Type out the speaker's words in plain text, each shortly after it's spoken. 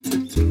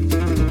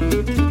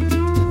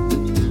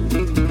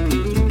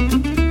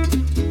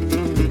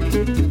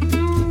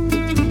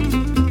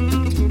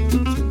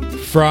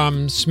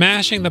From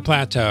Smashing the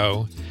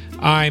Plateau,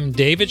 I'm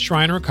David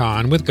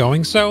Schreiner-Kahn with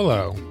Going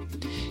Solo.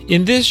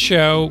 In this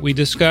show, we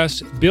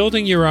discuss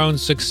building your own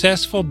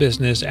successful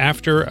business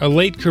after a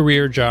late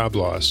career job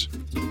loss.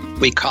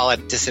 We call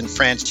it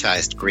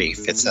disenfranchised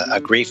grief. It's a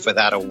grief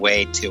without a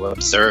way to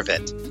observe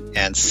it.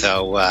 And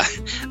so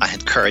I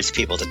encourage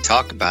people to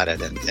talk about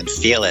it and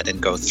feel it and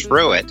go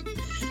through it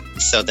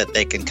so that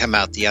they can come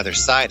out the other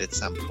side at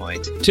some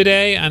point.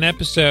 Today, on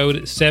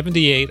episode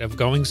 78 of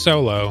Going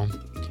Solo,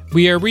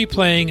 we are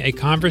replaying a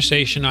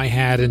conversation I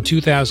had in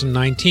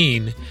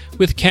 2019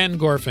 with Ken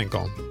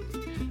Gorfinkel.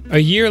 A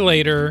year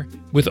later,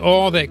 with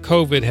all that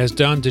COVID has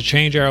done to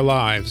change our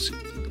lives,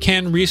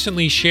 Ken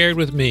recently shared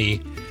with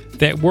me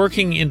that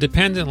working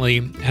independently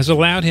has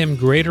allowed him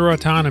greater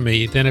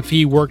autonomy than if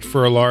he worked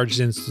for a large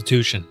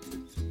institution.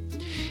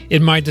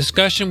 In my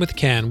discussion with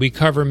Ken, we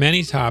cover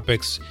many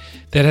topics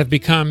that have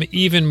become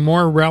even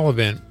more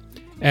relevant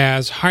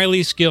as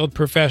highly skilled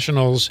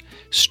professionals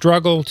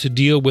struggle to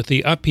deal with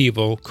the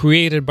upheaval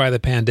created by the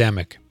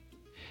pandemic.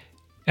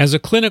 As a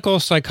clinical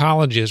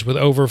psychologist with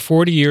over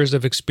 40 years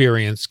of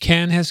experience,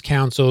 Ken has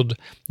counseled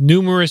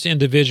numerous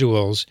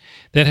individuals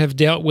that have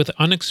dealt with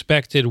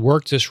unexpected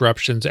work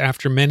disruptions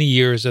after many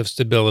years of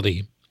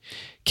stability.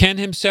 Ken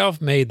himself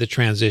made the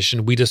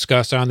transition we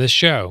discuss on this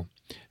show,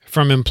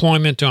 from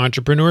employment to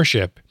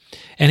entrepreneurship,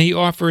 and he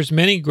offers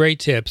many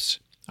great tips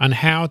on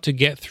how to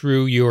get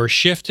through your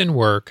shift in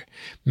work,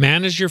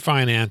 manage your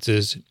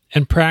finances,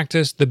 and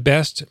practice the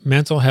best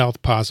mental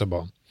health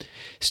possible.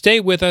 Stay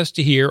with us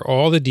to hear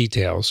all the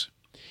details.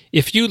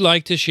 If you'd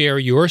like to share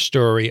your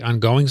story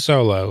on Going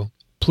Solo,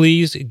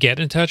 please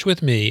get in touch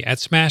with me at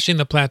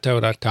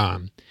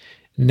smashingtheplateau.com.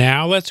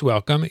 Now let's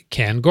welcome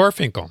Ken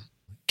Gorfinkel.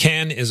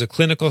 Ken is a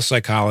clinical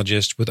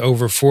psychologist with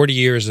over 40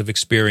 years of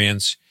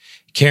experience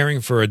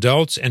caring for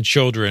adults and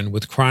children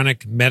with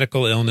chronic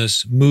medical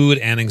illness, mood,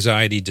 and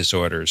anxiety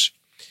disorders.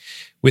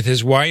 With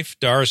his wife,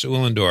 Doris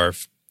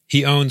Uhlendorf,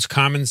 he owns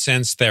Common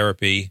Sense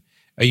Therapy,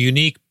 a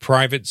unique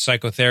private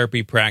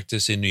psychotherapy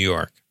practice in New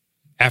York.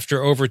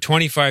 After over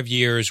 25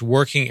 years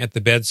working at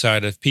the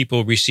bedside of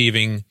people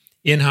receiving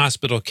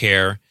in-hospital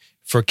care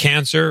for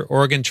cancer,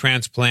 organ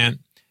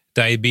transplant,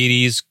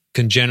 diabetes,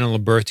 congenital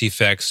birth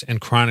defects, and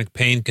chronic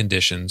pain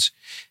conditions,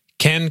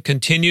 Ken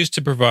continues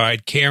to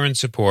provide care and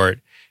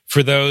support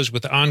for those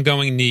with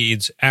ongoing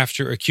needs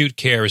after acute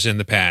care is in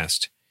the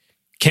past.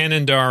 Ken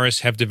and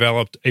Doris have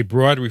developed a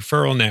broad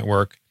referral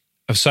network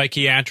of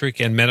psychiatric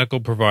and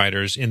medical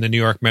providers in the New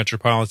York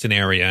metropolitan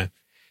area,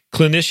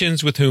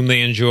 clinicians with whom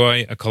they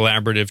enjoy a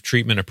collaborative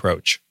treatment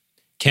approach.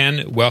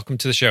 Ken, welcome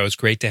to the show. It's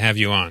great to have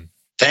you on.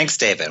 Thanks,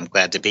 David. I'm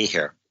glad to be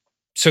here.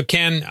 So,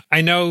 Ken,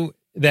 I know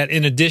that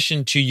in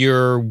addition to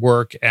your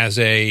work as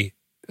a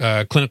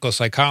clinical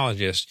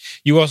psychologist,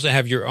 you also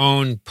have your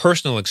own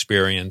personal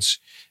experience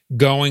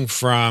going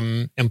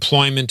from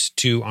employment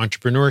to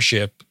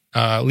entrepreneurship,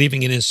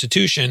 leaving an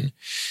institution,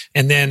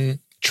 and then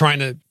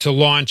trying to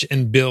launch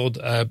and build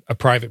a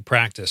private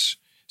practice.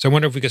 So I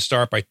wonder if we could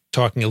start by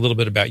talking a little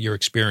bit about your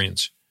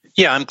experience.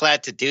 Yeah, I'm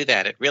glad to do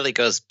that. It really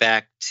goes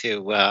back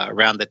to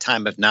around the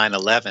time of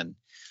 9/11,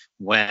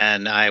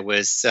 when I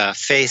was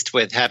faced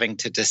with having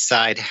to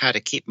decide how to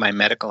keep my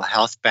medical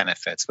health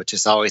benefits, which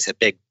is always a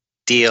big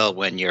deal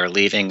when you're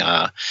leaving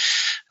a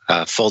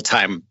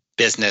full-time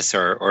business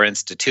or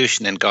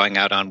institution and going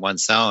out on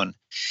one's own.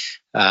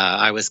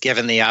 I was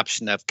given the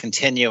option of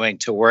continuing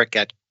to work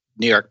at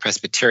New York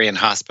Presbyterian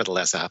Hospital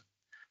as a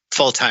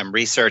full-time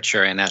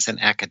researcher and as an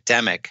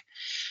academic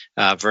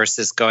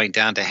versus going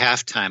down to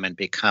half-time and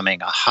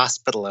becoming a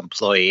hospital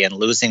employee and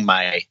losing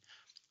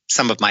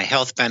some of my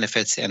health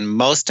benefits, and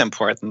most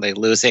importantly,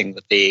 losing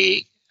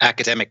the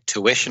academic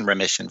tuition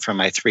remission for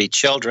my 3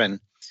 children.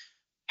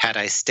 Had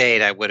I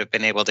stayed, I would have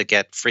been able to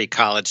get free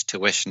college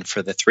tuition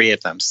for the 3 of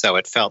them. So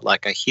it felt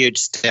like a huge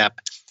step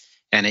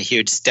and a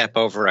huge step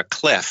over a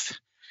cliff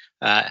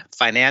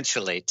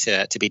financially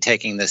to be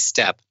taking this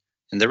step.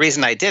 And the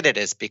reason I did it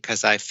is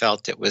because I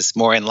felt it was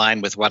more in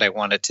line with what I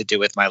wanted to do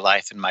with my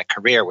life and my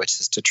career, which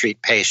is to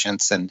treat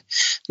patients and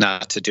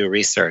not to do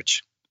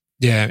research.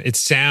 Yeah, it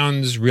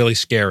sounds really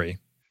scary.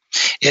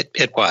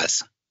 It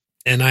was.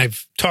 And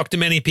I've talked to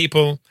many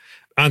people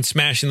on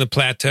Smashing the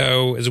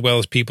Plateau, as well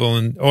as people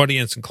in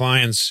audience and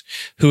clients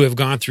who have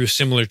gone through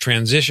similar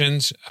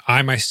transitions.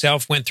 I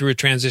myself went through a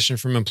transition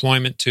from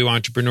employment to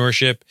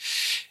entrepreneurship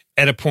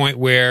at a point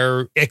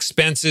where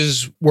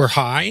expenses were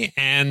high,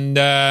 and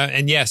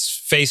yes,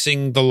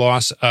 facing the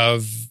loss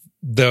of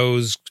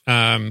those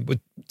would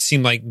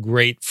seem like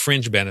great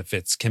fringe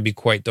benefits can be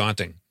quite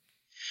daunting.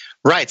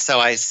 Right. So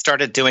I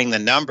started doing the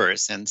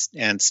numbers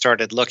and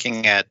started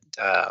looking at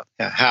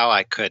how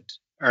I could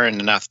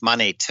earn enough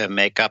money to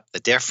make up the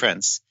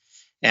difference.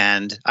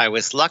 And I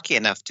was lucky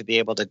enough to be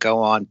able to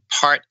go on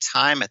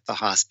part-time at the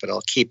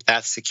hospital, keep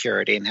that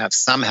security and have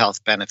some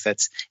health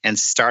benefits, and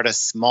start a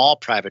small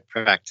private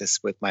practice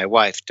with my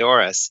wife,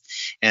 Doris.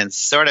 And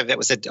it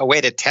was a way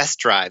to test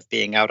drive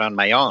being out on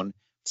my own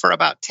for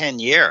about 10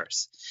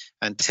 years.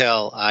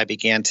 until I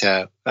began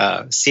to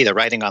see the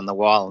writing on the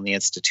wall in the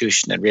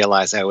institution and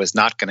realize I was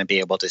not going to be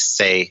able to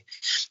stay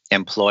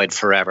employed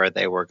forever.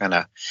 They were going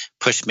to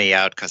push me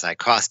out because I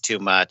cost too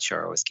much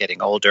or I was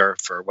getting older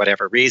for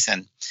whatever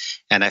reason.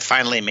 And I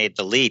finally made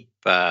the leap,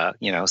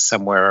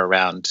 somewhere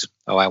around,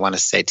 I want to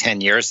say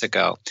 10 years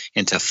ago,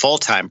 into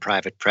full-time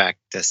private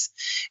practice.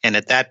 And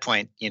at that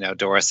point,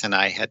 Doris and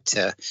I had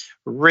to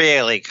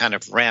really kind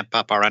of ramp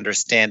up our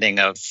understanding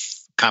of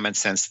common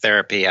sense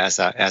therapy as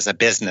a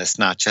business,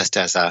 not just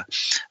as a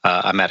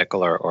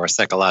medical or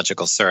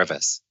psychological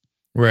service.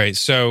 Right.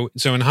 So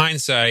in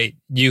hindsight,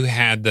 you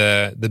had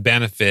the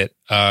benefit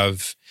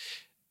of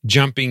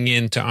jumping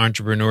into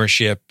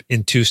entrepreneurship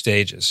in 2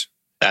 stages.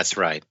 That's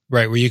right.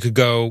 Right, where you could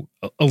go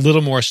a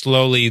little more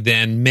slowly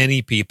than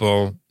many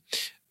people,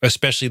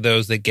 especially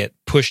those that get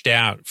pushed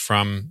out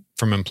from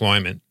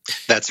employment.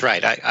 That's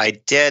right. I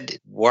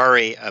did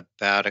worry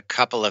about a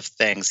couple of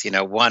things.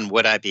 One,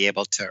 would I be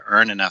able to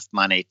earn enough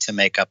money to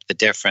make up the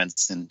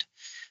difference? And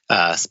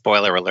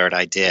spoiler alert,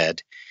 I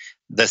did.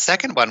 The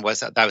second one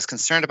was I was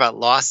concerned about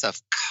loss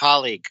of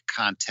colleague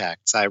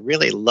contacts. I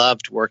really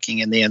loved working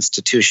in the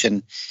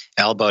institution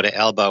elbow to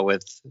elbow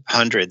with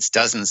hundreds,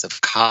 dozens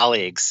of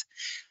colleagues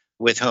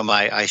with whom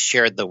I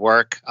shared the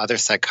work, other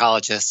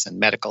psychologists and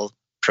medical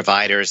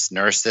providers,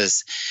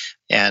 nurses.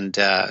 And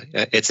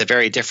it's a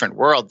very different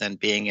world than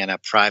being in a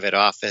private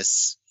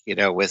office,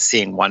 with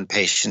seeing one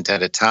patient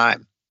at a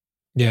time.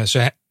 Yeah.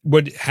 So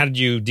how did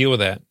you deal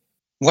with that?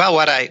 Well,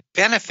 what I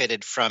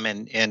benefited from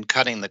in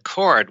cutting the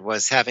cord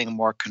was having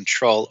more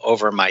control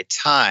over my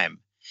time.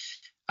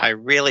 I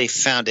really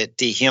found it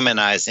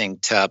dehumanizing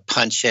to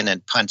punch in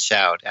and punch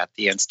out at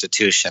the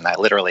institution. I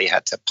literally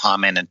had to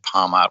palm in and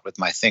palm out with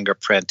my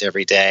fingerprint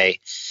every day.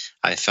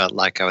 I felt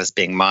like I was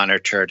being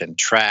monitored and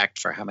tracked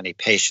for how many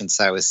patients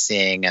I was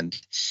seeing and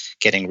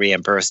getting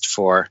reimbursed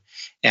for.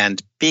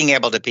 And being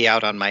able to be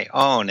out on my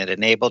own, it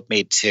enabled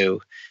me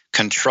to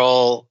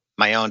control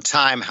my own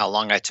time, how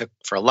long I took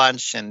for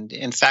lunch. And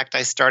in fact,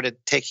 I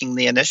started taking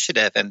the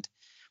initiative and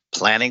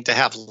planning to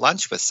have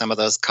lunch with some of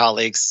those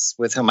colleagues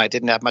with whom I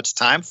didn't have much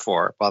time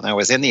for while I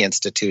was in the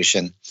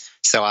institution.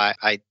 So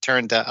I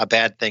turned a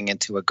bad thing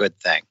into a good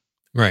thing.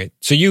 Right.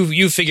 So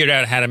you figured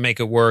out how to make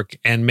it work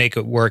and make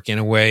it work in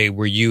a way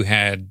where you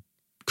had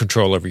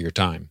control over your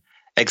time.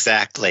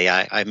 Exactly.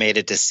 I made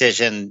a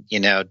decision,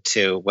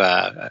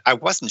 I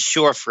wasn't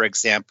sure, for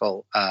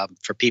example,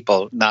 for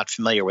people not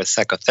familiar with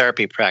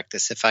psychotherapy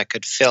practice, if I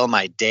could fill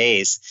my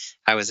days.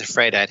 I was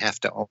afraid I'd have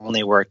to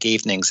only work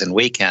evenings and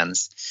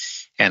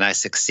weekends. And I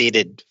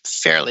succeeded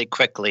fairly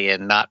quickly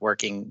in not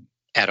working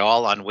at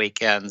all on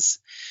weekends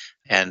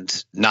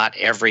and not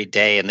every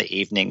day in the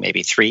evening,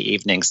 maybe 3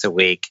 evenings a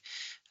week.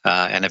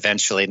 And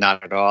eventually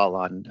not at all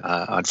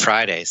on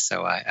Fridays.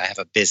 So I have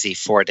a busy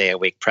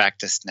 4-day-a-week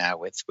practice now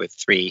with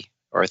 3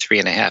 or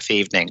 3.5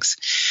 evenings.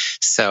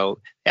 So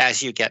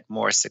as you get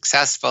more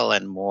successful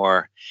and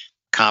more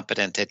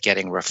competent at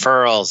getting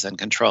referrals and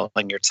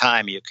controlling your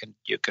time, you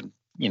can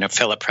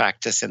fill a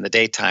practice in the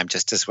daytime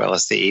just as well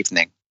as the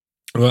evening.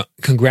 Well,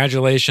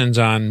 congratulations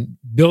on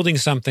building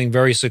something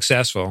very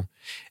successful,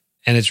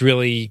 and it's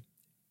really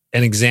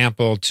an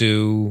example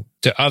to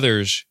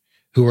others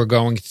who are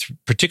going through,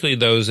 particularly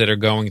those that are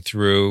going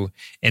through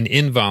an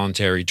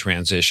involuntary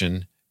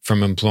transition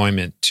from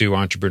employment to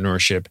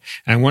entrepreneurship.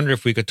 And I wonder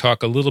if we could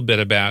talk a little bit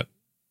about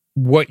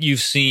what you've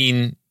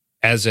seen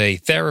as a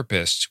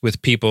therapist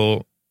with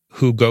people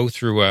who go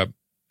through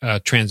a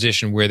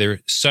transition where they're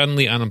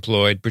suddenly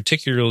unemployed,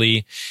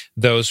 particularly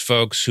those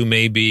folks who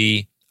may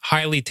be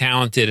highly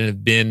talented and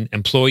have been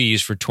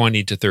employees for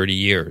 20 to 30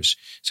 years.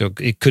 So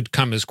it could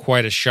come as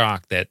quite a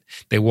shock that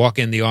they walk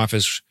in the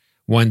office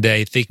one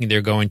day thinking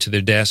they're going to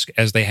their desk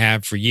as they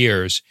have for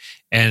years,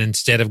 and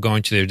instead of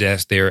going to their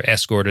desk, they're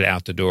escorted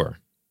out the door.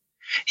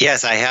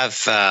 Yes, I have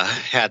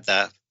had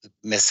the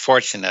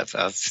misfortune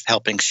of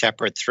helping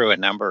shepherd through a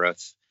number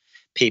of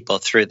people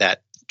through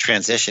that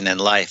transition in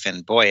life,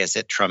 and boy, is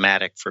it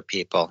traumatic for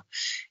people.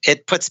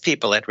 It puts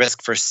people at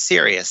risk for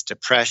serious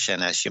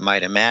depression, as you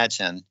might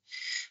imagine,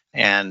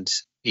 and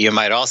you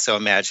might also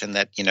imagine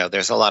that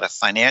there's a lot of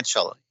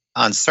financial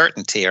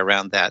uncertainty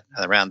around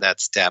that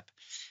step.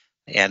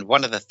 And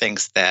one of the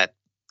things that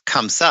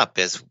comes up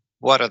is,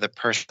 what are the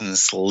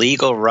person's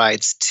legal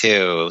rights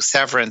to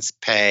severance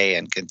pay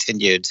and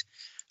continued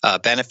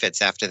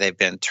benefits after they've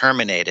been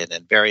terminated?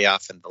 And very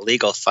often the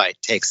legal fight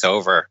takes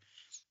over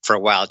for a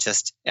while,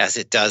 just as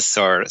it does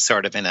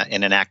sort of in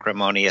an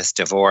acrimonious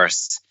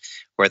divorce,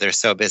 where they're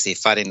so busy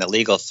fighting the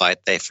legal fight,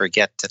 they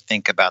forget to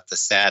think about the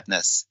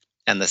sadness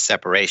and the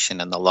separation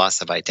and the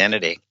loss of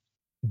identity.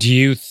 Do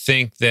you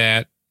think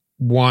that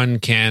one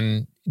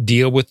can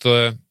deal with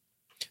the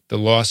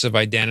loss of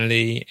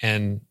identity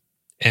and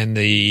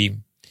the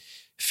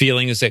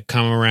feelings that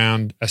come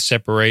around a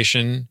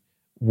separation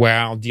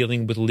while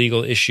dealing with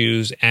legal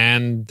issues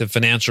and the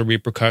financial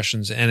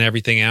repercussions and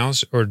everything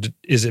else? Or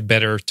is it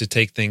better to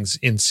take things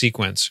in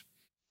sequence?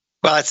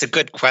 Well, it's a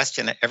good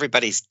question.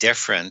 Everybody's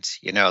different.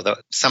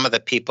 Some of the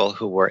people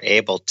who were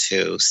able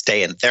to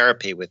stay in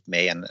therapy with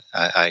me, and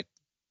I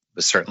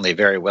was certainly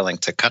very willing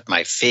to cut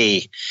my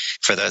fee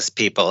for those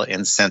people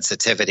in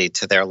sensitivity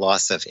to their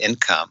loss of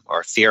income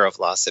or fear of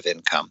loss of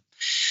income.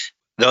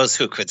 Those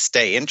who could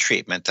stay in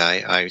treatment,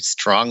 I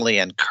strongly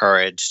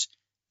encouraged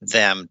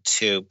them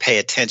to pay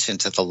attention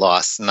to the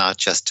loss, not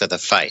just to the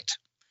fight.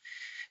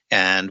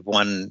 And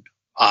one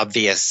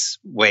obvious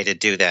way to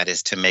do that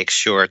is to make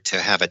sure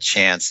to have a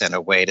chance and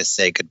a way to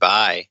say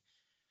goodbye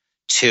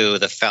to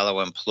the fellow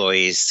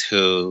employees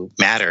who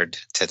mattered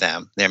to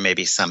them. There may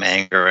be some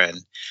anger and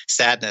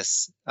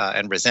sadness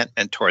and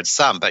resentment towards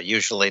some, but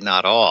usually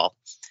not all.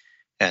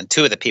 And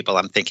two of the people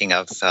I'm thinking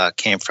of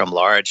came from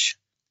large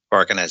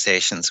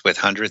organizations with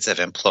hundreds of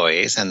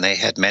employees, and they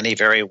had many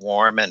very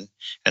warm and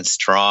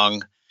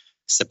strong,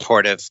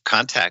 supportive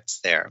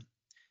contacts there.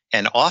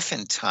 And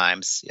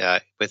oftentimes,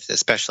 with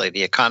especially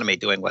the economy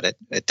doing what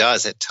it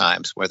does at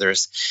times, where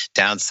there's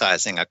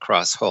downsizing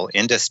across whole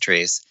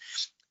industries,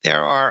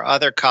 there are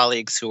other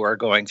colleagues who are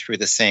going through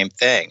the same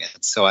thing.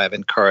 And so I've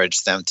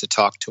encouraged them to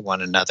talk to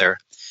one another,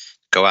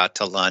 go out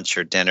to lunch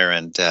or dinner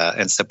and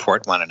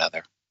support one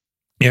another.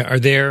 Yeah. Are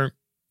there,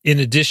 in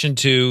addition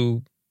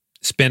to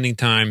spending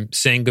time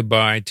saying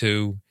goodbye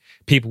to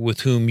people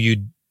with whom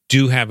you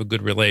do have a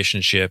good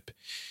relationship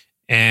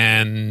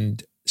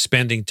and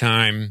spending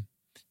time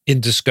in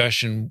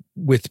discussion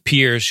with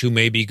peers who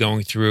may be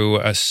going through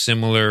a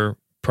similar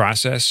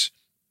process,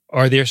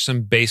 are there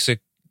some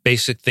basic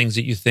things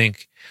that you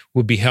think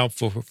would be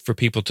helpful for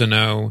people to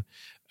know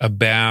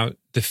about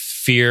the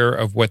fear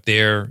of what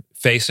they're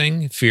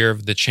facing, fear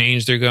of the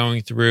change they're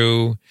going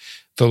through,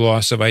 the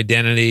loss of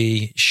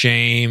identity,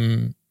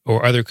 shame,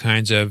 or other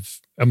kinds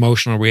of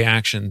emotional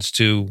reactions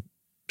to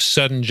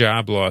sudden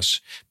job loss,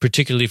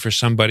 particularly for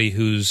somebody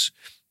who's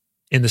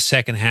in the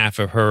second half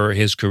of her or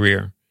his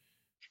career?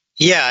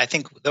 Yeah, I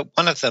think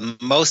one of the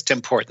most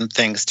important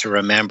things to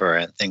remember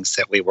and things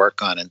that we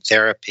work on in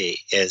therapy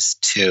is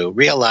to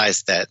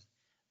realize that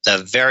the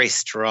very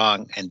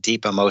strong and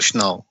deep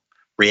emotional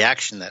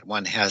reaction that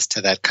one has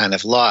to that kind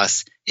of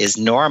loss is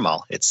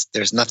normal.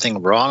 There's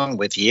nothing wrong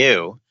with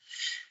you.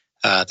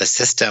 The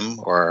system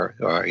or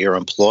your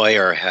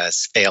employer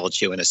has failed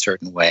you in a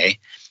certain way.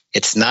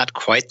 It's not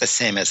quite the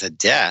same as a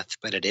death,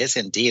 but it is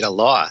indeed a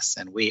loss.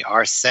 And we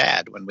are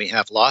sad when we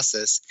have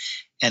losses.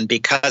 And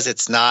because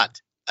it's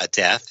not a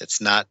death,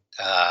 it's not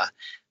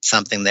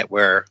something that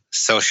we're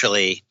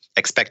socially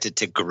expected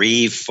to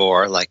grieve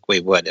for like we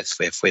would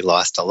if we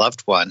lost a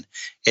loved one.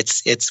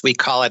 We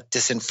call it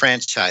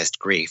disenfranchised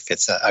grief.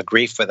 It's a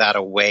grief without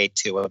a way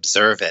to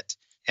observe it.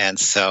 And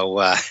so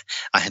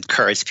I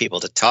encourage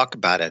people to talk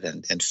about it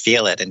and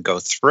feel it and go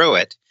through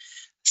it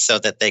so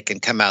that they can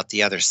come out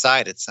the other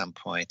side at some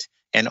point.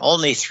 And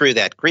only through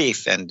that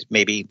grief, and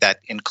maybe that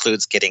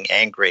includes getting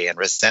angry and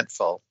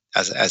resentful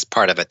as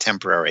part of a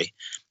temporary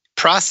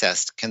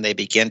process, can they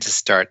begin to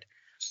start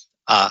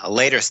a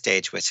later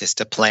stage, which is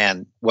to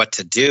plan what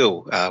to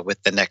do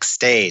with the next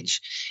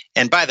stage.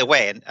 And by the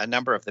way, a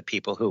number of the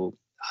people who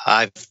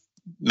I've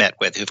met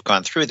with who've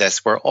gone through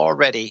this were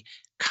already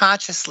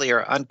consciously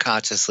or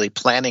unconsciously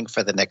planning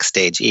for the next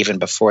stage even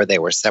before they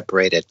were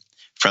separated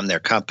from their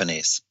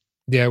companies.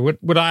 Yeah,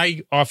 what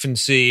I often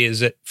see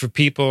is that for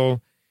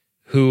people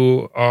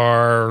who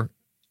are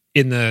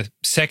in the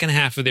second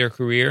half of their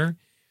career,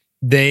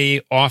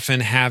 they often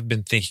have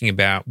been thinking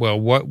about, well,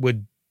 what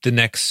would the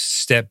next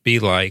step be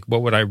like?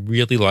 What would I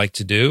really like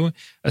to do?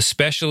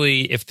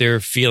 Especially if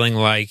they're feeling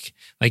like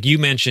you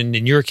mentioned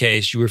in your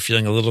case, you were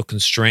feeling a little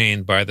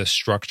constrained by the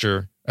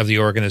structure of the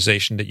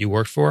organization that you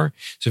worked for.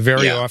 So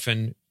very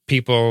often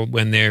people,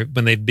 when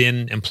they've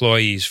been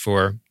employees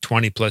for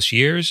 20 plus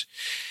years,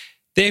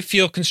 they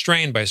feel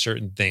constrained by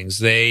certain things.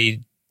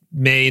 They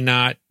may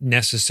not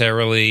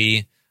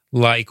necessarily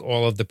like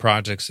all of the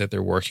projects that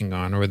they're working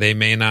on, or they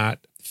may not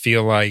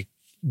feel like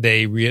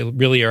they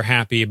really are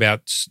happy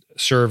about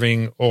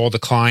serving all the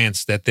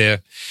clients that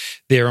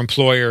their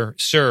employer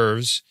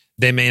serves.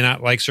 They may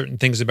not like certain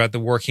things about the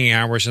working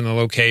hours and the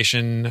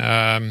location.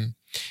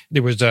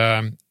 There was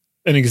an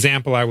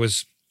example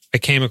I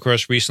came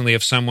across recently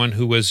of someone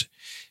who was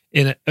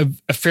in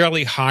a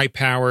fairly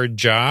high-powered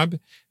job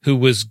who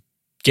was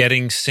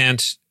getting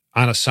sent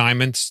on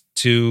assignments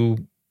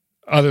to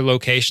other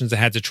locations that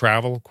had to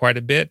travel quite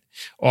a bit,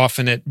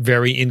 often at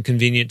very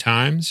inconvenient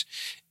times,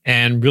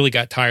 and really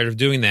got tired of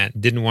doing that.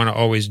 Didn't want to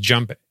always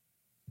jump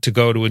to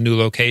go to a new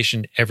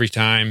location every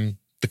time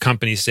the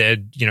company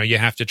said, you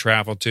have to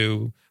travel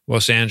to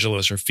Los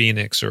Angeles or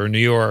Phoenix or New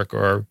York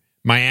or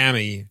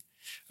Miami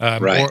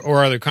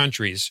or other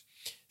countries.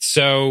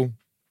 So,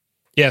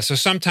 so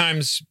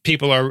sometimes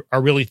people are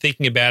really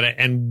thinking about it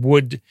and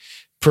would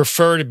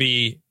prefer to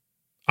be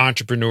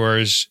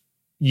entrepreneurs,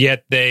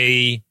 yet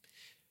they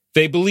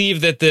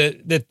believe that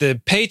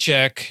the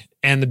paycheck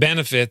and the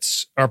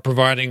benefits are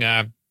providing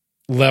a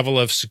level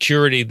of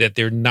security that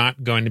they're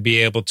not going to be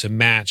able to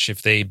match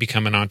if they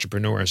become an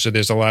entrepreneur. So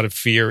there's a lot of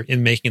fear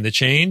in making the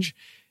change.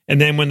 And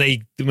then when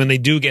they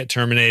do get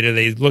terminated,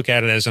 they look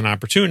at it as an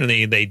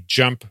opportunity. They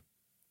jump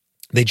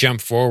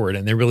forward,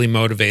 and they're really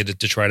motivated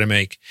to try to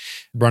make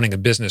running a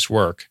business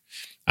work.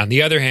 On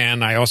the other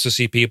hand, I also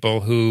see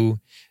people who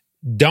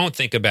don't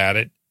think about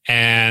it.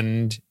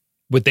 And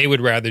what they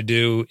would rather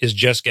do is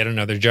just get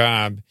another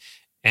job.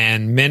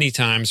 And many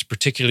times,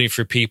 particularly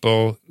for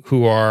people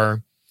who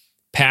are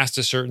past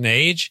a certain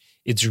age,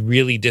 it's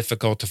really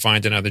difficult to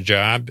find another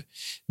job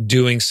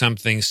doing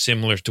something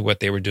similar to what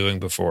they were doing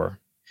before.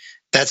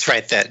 That's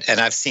right. And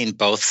I've seen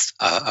both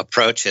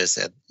approaches.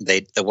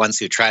 The ones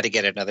who try to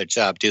get another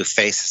job do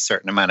face a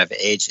certain amount of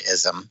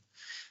ageism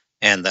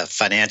and the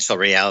financial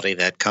reality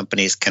that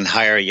companies can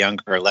hire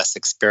younger, less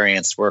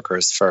experienced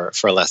workers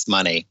for less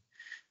money.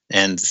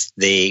 And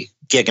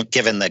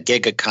given the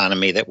gig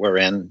economy that we're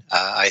in,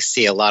 I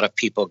see a lot of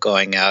people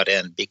going out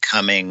and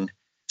becoming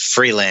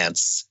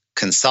freelance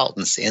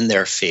consultants in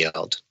their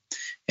field.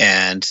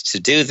 And to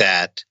do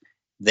that,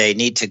 they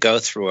need to go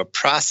through a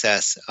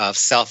process of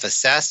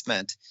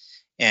self-assessment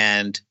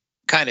and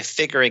kind of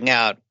figuring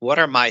out what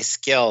are my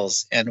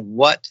skills and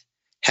what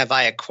have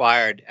I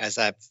acquired as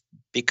I've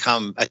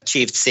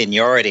achieved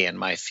seniority in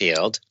my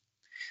field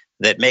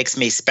that makes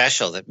me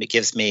special, that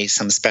gives me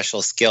some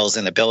special skills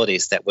and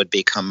abilities that would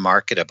become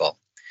marketable.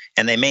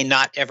 And they may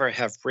not ever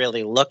have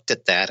really looked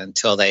at that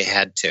until they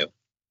had to.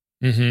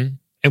 Mm-hmm.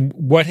 And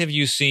what have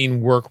you seen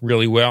work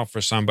really well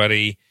for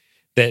somebody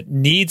that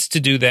needs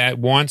to do that,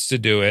 wants to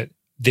do it?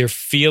 They're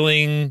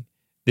feeling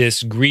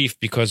this grief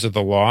because of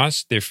the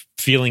loss. They're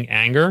feeling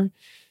anger,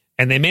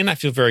 and they may not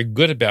feel very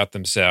good about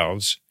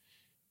themselves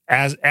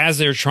as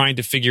they're trying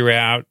to figure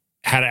out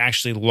how to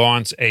actually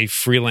launch a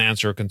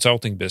freelance or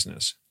consulting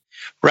business.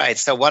 Right.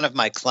 So one of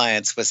my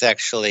clients was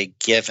actually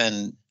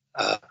given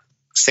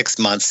 6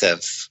 months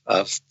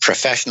of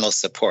professional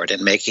support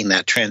in making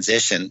that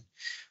transition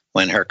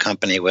when her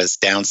company was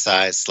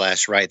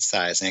downsized /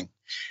 right-sizing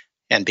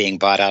and being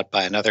bought out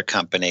by another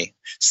company.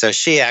 So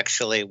she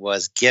actually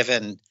was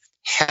given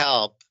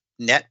help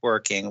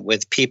networking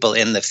with people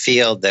in the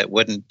field that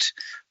wouldn't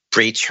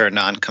breach her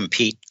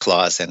non-compete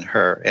clause in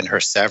her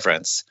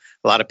severance.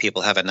 A lot of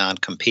people have a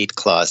non-compete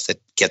clause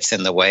that gets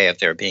in the way of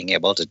their being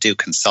able to do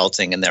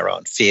consulting in their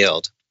own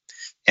field.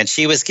 And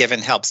she was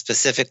given help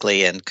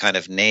specifically in kind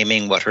of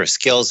naming what her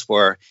skills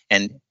were.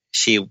 And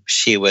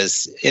she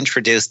was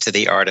introduced to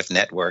the art of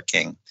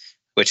networking,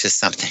 which is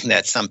something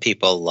that some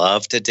people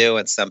love to do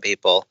and some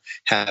people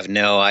have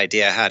no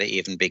idea how to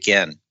even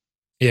begin.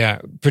 Yeah,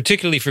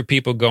 particularly for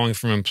people going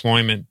from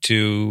employment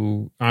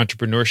to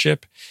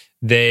entrepreneurship.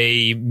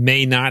 They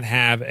may not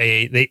have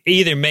they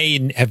either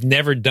may have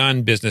never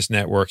done business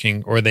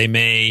networking, or they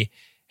may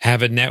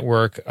have a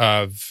network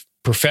of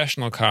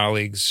professional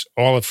colleagues,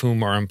 all of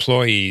whom are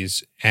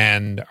employees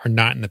and are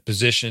not in a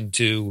position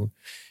to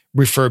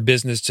refer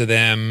business to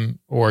them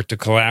or to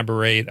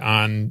collaborate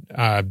on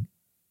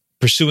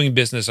pursuing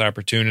business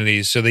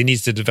opportunities. So they need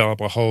to develop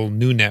a whole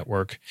new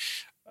network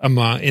in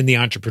the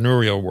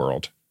entrepreneurial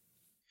world.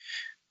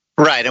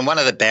 Right. And one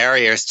of the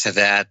barriers to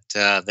that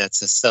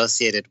that's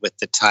associated with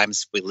the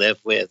times we live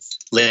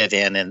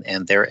in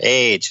and their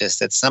age is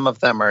that some of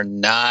them are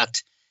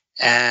not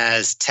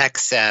as tech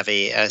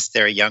savvy as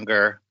their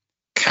younger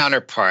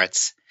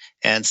counterparts.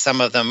 And some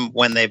of them,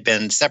 when they've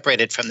been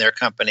separated from their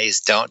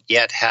companies, don't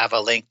yet have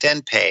a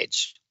LinkedIn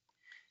page.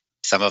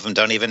 Some of them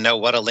don't even know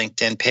what a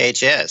LinkedIn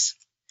page is.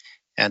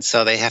 And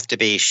so they have to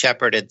be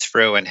shepherded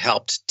through and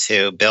helped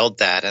to build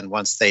that. And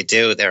once they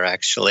do, they're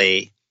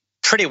actually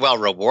pretty well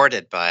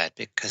rewarded by it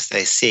because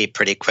they see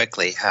pretty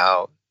quickly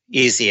how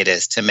easy it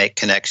is to make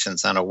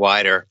connections on a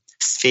wider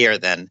sphere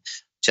than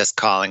just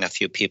calling a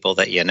few people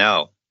that you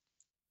know.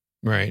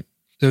 Right.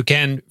 So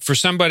Ken, for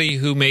somebody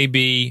who may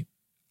be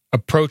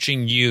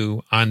approaching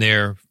you on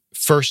their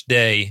first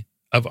day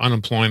of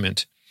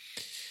unemployment,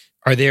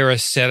 are there a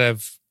set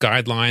of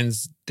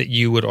guidelines that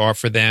you would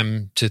offer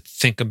them to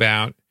think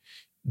about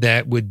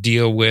that would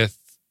deal with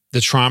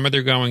the trauma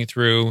they're going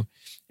through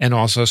and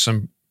also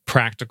some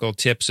practical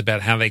tips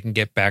about how they can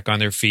get back on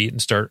their feet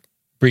and start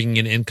bringing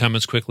in income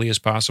as quickly as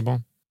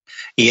possible?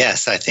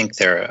 Yes, I think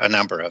there are a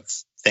number of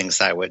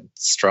things I would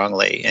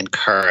strongly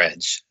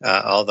encourage.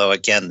 Although,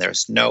 again,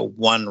 there's no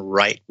one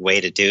right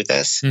way to do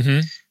this.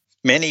 Mm-hmm.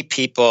 Many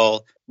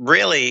people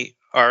really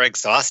are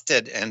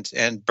exhausted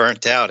and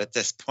burnt out at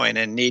this point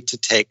and need to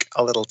take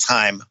a little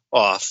time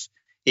off,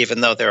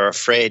 even though they're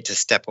afraid to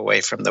step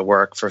away from the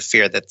work for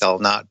fear that they'll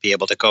not be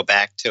able to go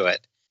back to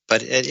it.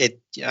 But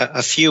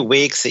a few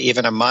weeks,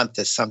 even a month,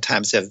 is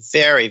sometimes a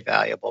very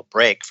valuable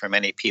break for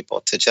many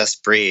people to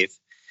just breathe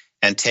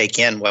and take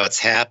in what's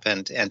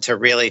happened and to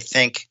really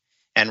think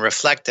and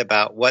reflect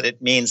about what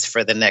it means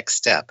for the next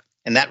step.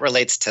 And that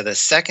relates to the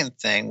second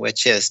thing,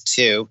 which is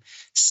to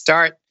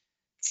start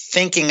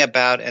thinking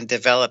about and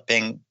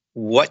developing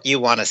what you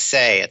want to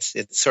say.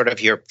 It's sort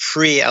of your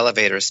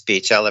pre-elevator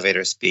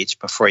speech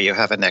before you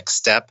have a next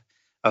step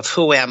of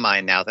who am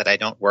I now that I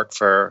don't work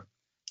for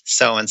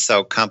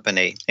so-and-so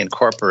company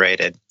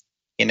incorporated.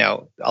 You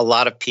know, a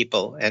lot of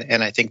people,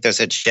 and I think there's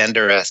a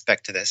gender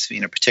aspect to this,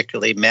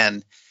 particularly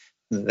men,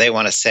 they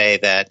want to say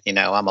that,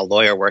 I'm a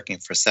lawyer working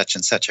for such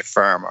and such a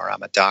firm, or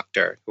I'm a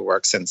doctor who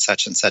works in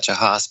such and such a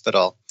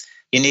hospital.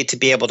 You need to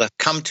be able to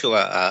come to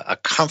a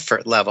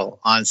comfort level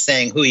on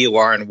saying who you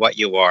are and what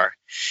you are.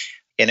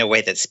 in a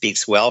way that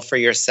speaks well for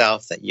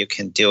yourself, that you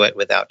can do it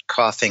without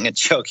coughing and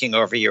choking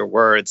over your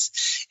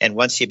words. And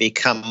once you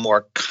become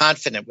more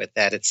confident with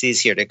that, it's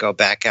easier to go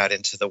back out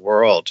into the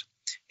world.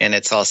 And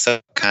it's also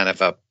kind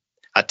of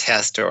a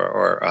test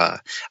or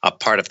a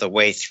part of the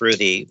way through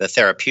the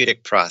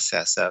therapeutic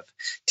process of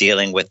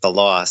dealing with the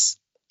loss.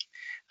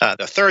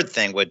 The third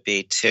thing would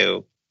be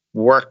to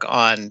work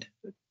on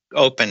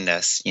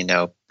openness.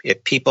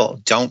 If people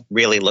don't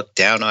really look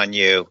down on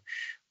you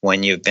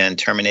when you've been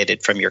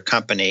terminated from your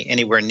company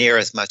anywhere near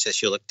as much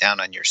as you look down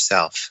on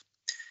yourself.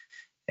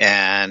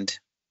 And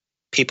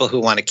people who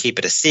want to keep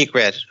it a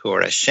secret, who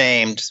are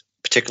ashamed,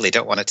 particularly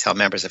don't want to tell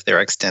members of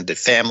their extended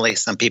family.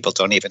 Some people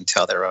don't even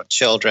tell their own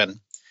children.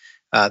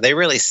 They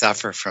really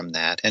suffer from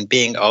that. And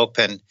being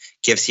open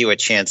gives you a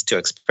chance to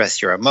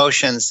express your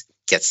emotions,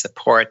 get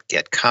support,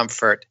 get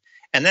comfort,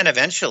 and then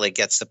eventually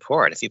get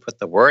support. If you put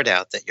the word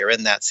out that you're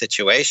in that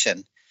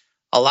situation,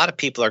 a lot of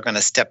people are going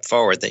to step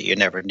forward that you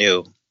never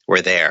knew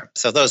were there.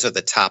 So those are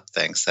the top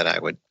things that I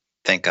would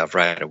think of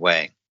right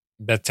away.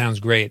 That sounds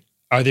great.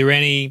 Are there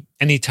any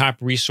top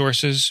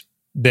resources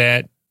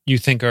that you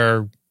think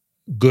are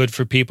good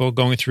for people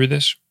going through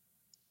this?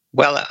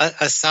 Well,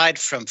 aside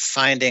from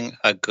finding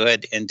a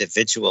good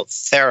individual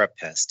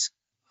therapist,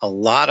 a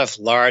lot of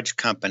large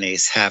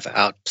companies have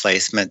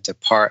outplacement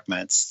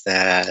departments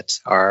that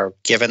are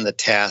given the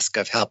task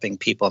of helping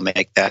people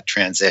make that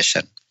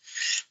transition.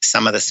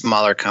 Some of the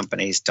smaller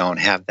companies don't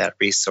have that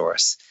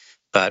resource.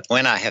 But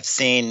when I have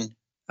seen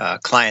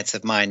clients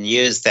of mine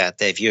use that,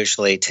 they've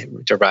usually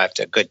derived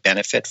a good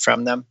benefit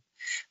from them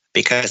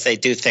because they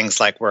do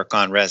things like work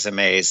on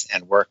resumes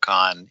and work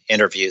on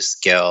interview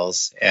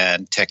skills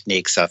and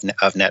techniques of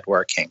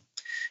networking.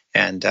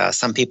 And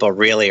some people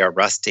really are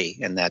rusty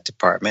in that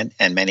department.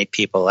 And many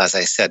people, as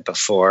I said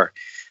before,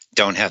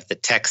 don't have the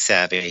tech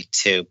savvy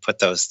to put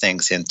those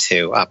things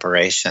into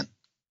operation.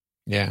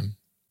 Yeah.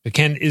 But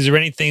Ken, is there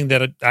anything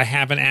that I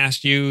haven't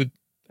asked you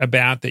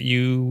about that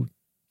you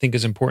think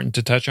is important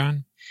to touch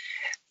on?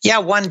 Yeah,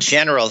 one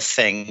general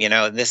thing,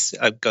 this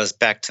goes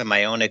back to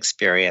my own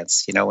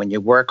experience. When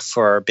you work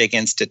for big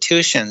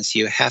institutions,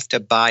 you have to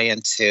buy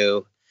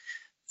into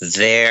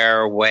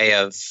their way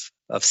of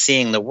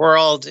seeing the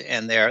world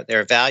and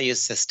their value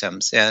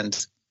systems.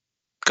 And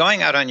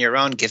going out on your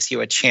own gives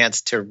you a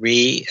chance to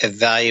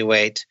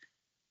reevaluate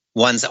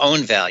one's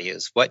own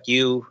values, what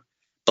you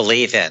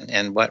believe in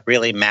and what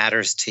really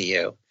matters to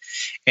you.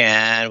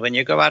 And when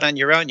you go out on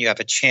your own, you have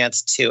a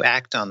chance to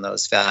act on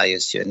those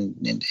values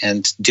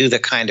and do the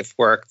kind of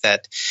work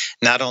that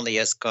not only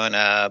is going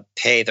to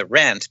pay the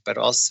rent, but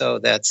also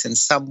that's in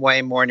some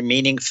way more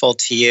meaningful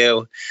to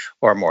you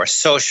or more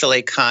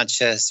socially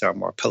conscious or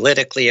more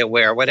politically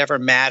aware, whatever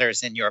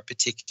matters in your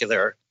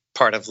particular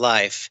part of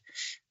life,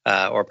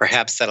 or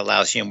perhaps that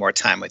allows you more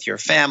time with your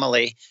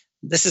family.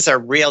 This is a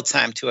real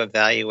time to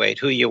evaluate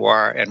who you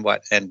are and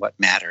what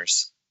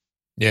matters.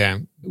 Yeah,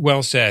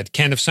 well said.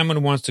 Ken, if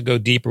someone wants to go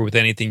deeper with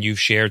anything you've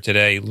shared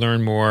today,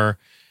 learn more,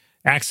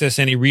 access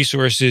any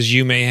resources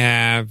you may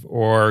have,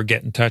 or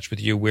get in touch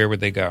with you, where would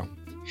they go?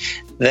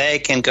 They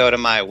can go to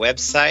my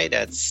website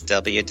at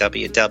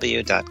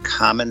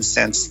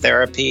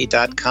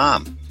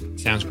www.commonsensentherapy.com.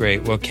 Sounds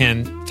great. Well,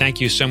 Ken,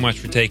 thank you so much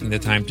for taking the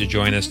time to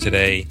join us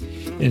today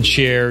and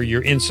share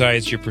your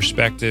insights, your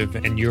perspective,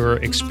 and your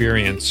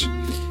experience.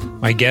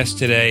 My guest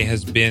today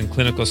has been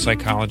clinical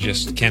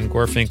psychologist Ken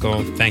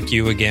Gorfinkel. Thank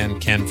you again,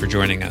 Ken, for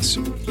joining us.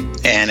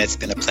 And it's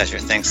been a pleasure.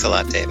 Thanks a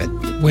lot,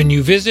 David. When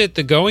you visit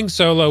the Going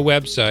Solo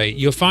website,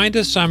 you'll find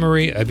a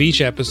summary of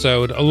each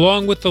episode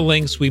along with the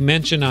links we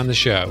mention on the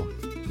show.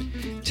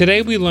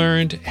 Today we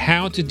learned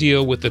how to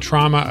deal with the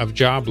trauma of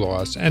job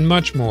loss and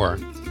much more.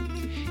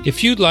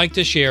 If you'd like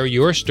to share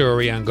your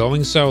story on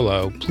Going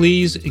Solo,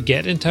 please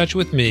get in touch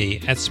with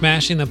me at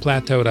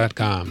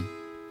smashingtheplateau.com.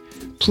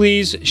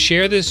 Please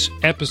share this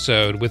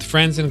episode with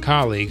friends and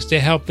colleagues to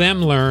help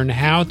them learn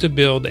how to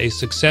build a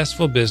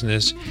successful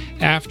business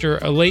after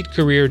a late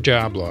career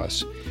job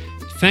loss.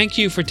 Thank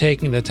you for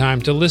taking the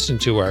time to listen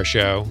to our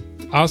show.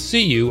 I'll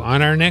see you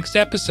on our next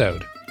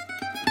episode.